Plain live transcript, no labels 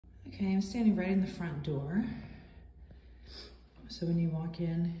Okay, I'm standing right in the front door. So when you walk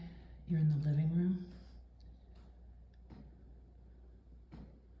in, you're in the living room.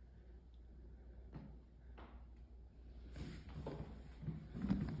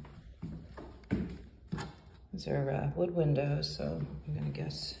 These are wood windows, so I'm gonna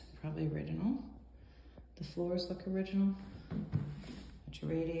guess probably original. The floors look original. Bunch of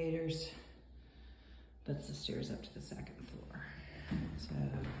radiators. That's the stairs up to the second floor. So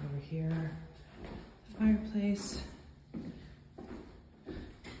over here, fireplace.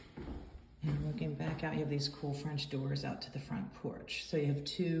 And looking back out, you have these cool French doors out to the front porch. So you have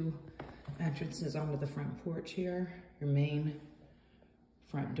two entrances onto the front porch here. Your main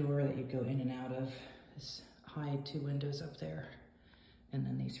front door that you go in and out of. This high two windows up there. And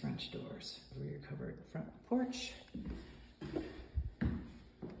then these French doors over your covered front porch.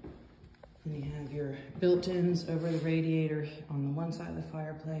 And you have your built-ins over the radiator on the one side of the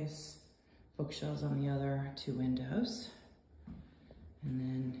fireplace, bookshelves on the other, two windows. And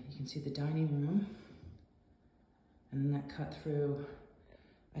then you can see the dining room. And then that cut through.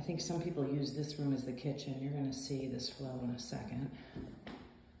 I think some people use this room as the kitchen. You're gonna see this flow in a second.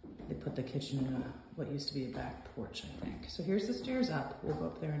 They put the kitchen in what used to be a back porch, I think. So here's the stairs up. We'll go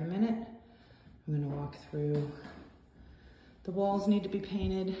up there in a minute. I'm gonna walk through. The walls need to be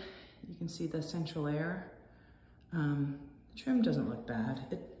painted. You can see the central air. The trim doesn't look bad.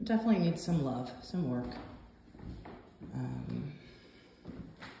 It definitely needs some love, some work.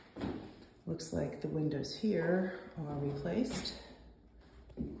 Looks like the windows here are replaced.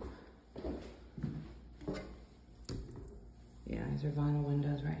 Yeah, these are vinyl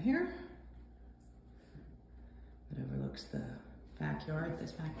windows right here. That overlooks the backyard,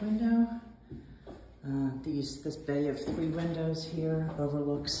 this back window. This bay of 3 windows here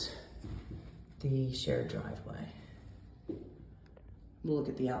overlooks the shared driveway. We'll look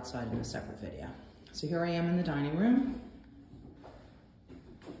at the outside in a separate video. So here I am in the dining room.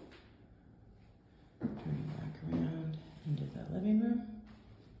 Turning back around into the living room.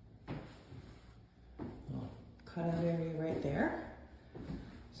 Little cutout area right there.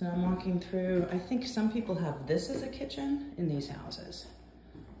 So I'm walking through, I think some people have this as a kitchen in these houses.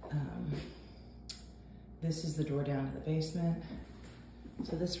 This is the door down to the basement.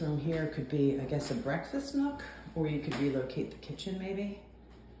 So this room here could be, I guess, a breakfast nook, or you could relocate the kitchen maybe.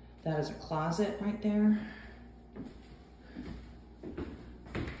 That is a closet right there.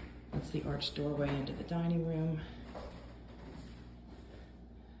 That's the arched doorway into the dining room.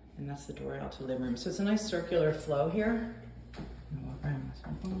 And that's the door out to the living room. So it's a nice circular flow here. I'm gonna walk around this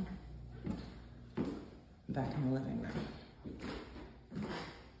one. Back in the living room.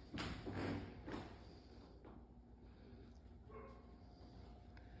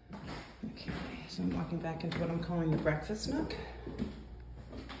 Okay, so I'm walking back into what I'm calling the breakfast nook.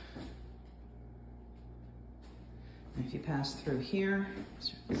 And if you pass through here,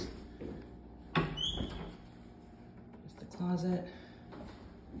 there's the closet.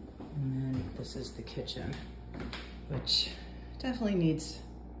 And then this is the kitchen, which definitely needs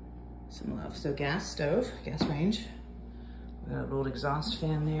some love. So gas stove, gas range. We got an old exhaust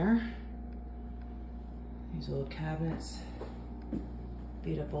fan there. These old cabinets.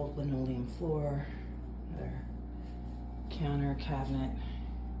 Beat up old linoleum floor. Another counter cabinet.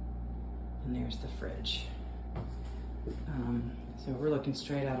 And there's the fridge. So we're looking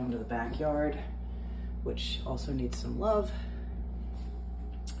straight out into the backyard, which also needs some love.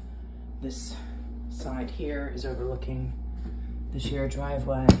 This side here is overlooking the shared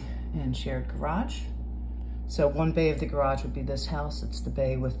driveway and shared garage. So one bay of the garage would be this house. It's the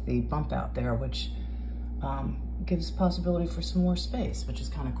bay with the bump out there, which gives possibility for some more space, which is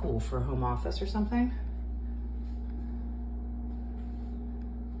kind of cool for a home office or something.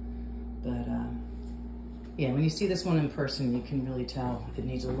 But yeah, when you see this one in person, you can really tell it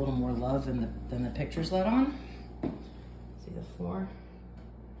needs a little more love than the pictures let on. See the floor?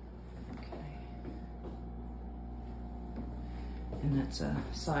 Okay. And that's a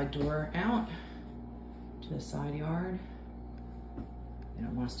side door out to the side yard. They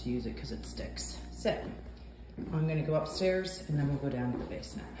don't want us to use it because it sticks. So I'm gonna go upstairs and then we'll go down to the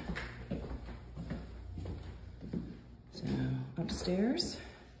basement. So upstairs,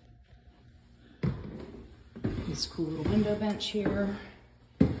 this cool little window bench here,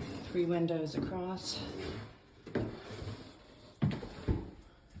 3 windows across.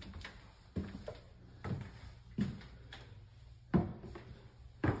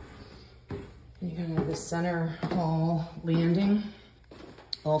 You have the center hall landing.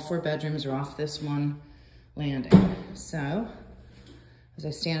 All 4 bedrooms are off this one landing. So, as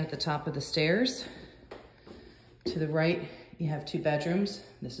I stand at the top of the stairs, to the right, you have 2 bedrooms.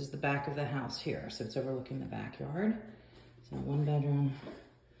 This is the back of the house here, so it's overlooking the backyard. So 1 bedroom,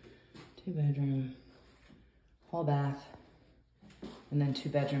 2 bedroom, hall bath, and then 2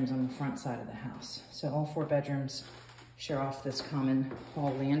 bedrooms on the front side of the house. So all 4 bedrooms share off this common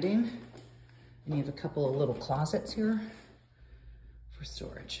hall landing. And you have a couple of little closets here for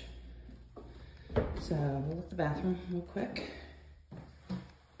storage. So we'll look at the bathroom real quick.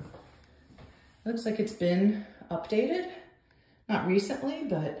 Looks like it's been updated. Not recently,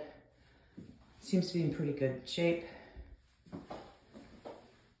 but seems to be in pretty good shape.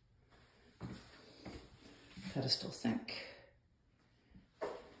 Pedestal sink.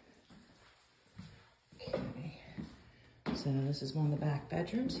 Okay. So this is one of the back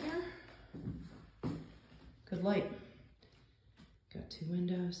bedrooms here. Good light. Got 2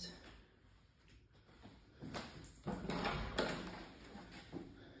 windows.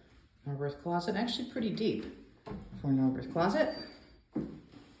 Norberth closet, actually pretty deep for a Norberth closet. So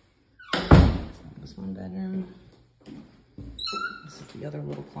that was 1 bedroom. This is the other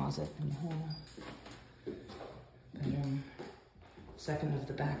little closet in the hall. Bedroom. Second of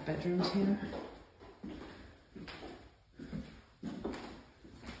the back bedrooms here.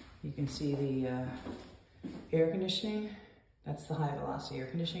 You can see the air conditioning. That's the high velocity air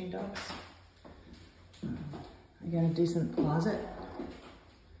conditioning ducts. Again, a decent closet.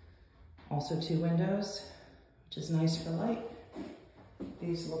 Also 2 windows, which is nice for light.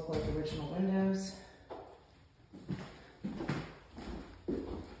 These look like original windows.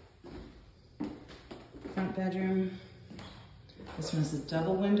 Front bedroom. This one's a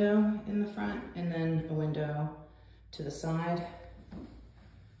double window in the front and then a window to the side.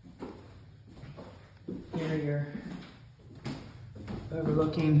 Here you're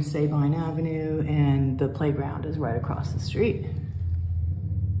overlooking Sabine Avenue and the playground is right across the street.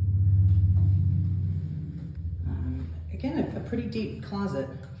 Again, a pretty deep closet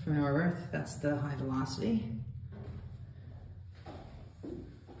for Norberth. That's the high velocity.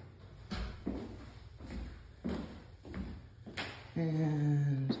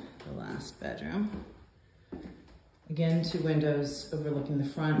 And the last bedroom. Again, 2 windows overlooking the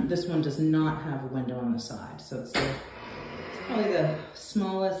front. This one does not have a window on the side, so it's probably the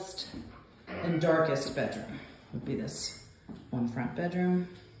smallest and darkest bedroom. Would be this 1 front bedroom.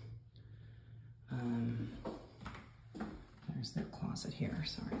 There's their closet here.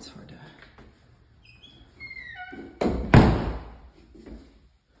 Sorry, it's hard to.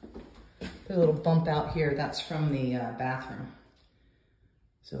 There's a little bump out here. That's from the bathroom.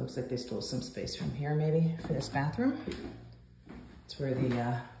 So it looks like they stole some space from here maybe for this bathroom. That's where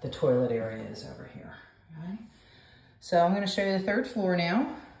the toilet area is over here. Okay. So I'm going to show you the 3rd floor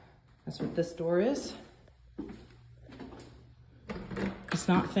now. That's what this door is. It's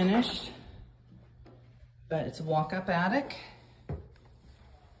not finished, but it's a walk-up attic.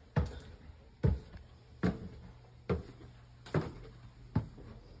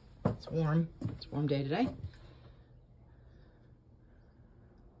 It's warm. It's a warm day today.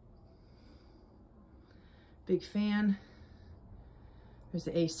 Big fan. There's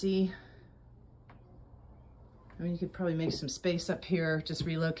the AC. I mean, you could probably make some space up here, just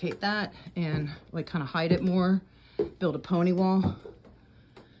relocate that and like kind of hide it more, build a pony wall.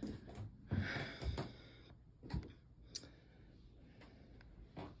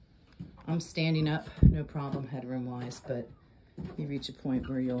 I'm standing up, no problem headroom wise, but you reach a point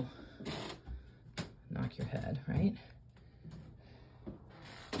where you'll knock your head, right?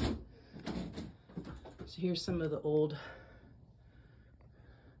 So here's some of the old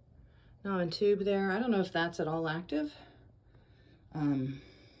knob and tube there. I don't know if that's at all active. I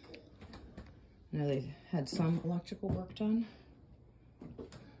know they had some electrical work done.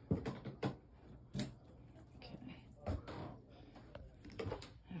 Okay. All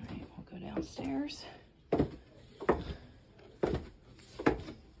right, we'll go downstairs.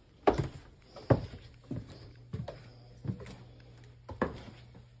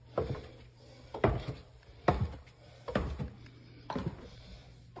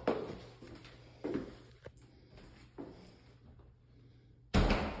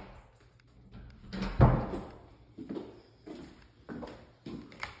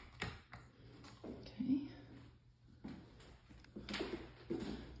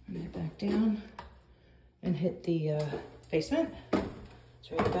 Down and hit the basement.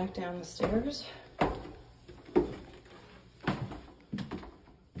 So right back down the stairs.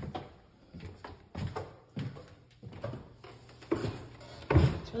 It's a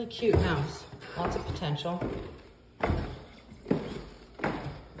really cute house. Lots of potential.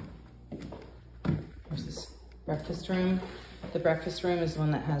 There's this breakfast room. The breakfast room is the one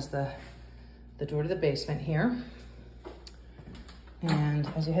that has the door to the basement here. And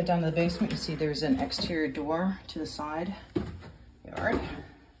as you head down to the basement, you see there's an exterior door to the side yard.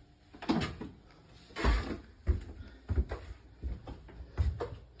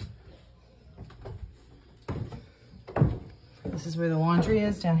 This is where the laundry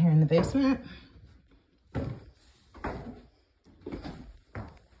is, down here in the basement. The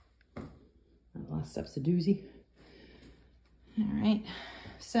last step's a doozy. All right,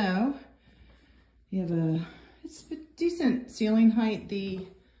 so you have it's a decent ceiling height. The,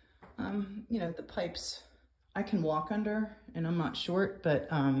 you know, the pipes I can walk under, and I'm not short, but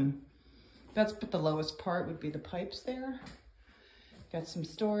that's the lowest part would be the pipes there. Got some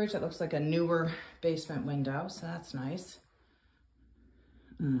storage. That looks like a newer basement window, so that's nice.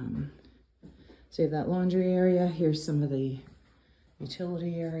 So you have that laundry area. Here's some of the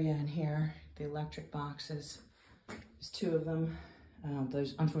utility area in here, the electric boxes. There's two of them.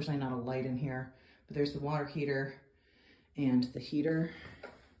 There's unfortunately not a light in here, but there's the water heater and the heater.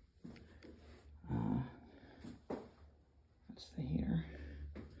 That's the heater.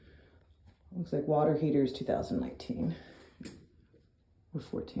 Looks like water heater is 2019 or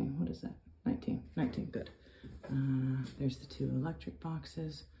 14. What is that? 19. Good. There's the two electric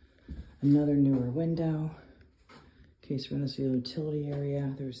boxes. Another newer window. In case we're in this utility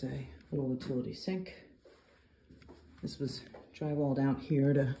area, there's a little utility sink. This was drywalled out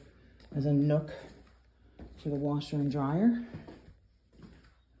here as a nook for the washer and dryer.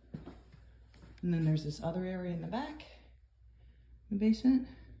 And then there's this other area in the back, in the basement.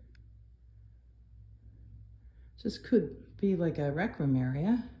 So this could be like a rec room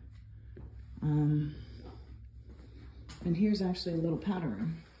area. And here's actually a little powder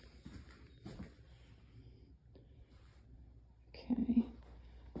room. Okay,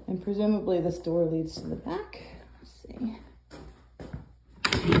 and presumably this door leads to the back. Let's see.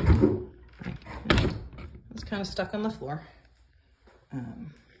 It's kind of stuck on the floor.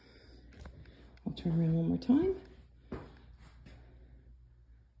 I'll turn around one more time.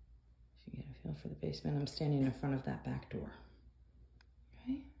 So you get a feel for the basement. I'm standing in front of that back door.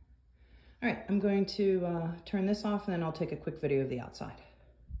 Okay. All right, I'm going to turn this off and then I'll take a quick video of the outside.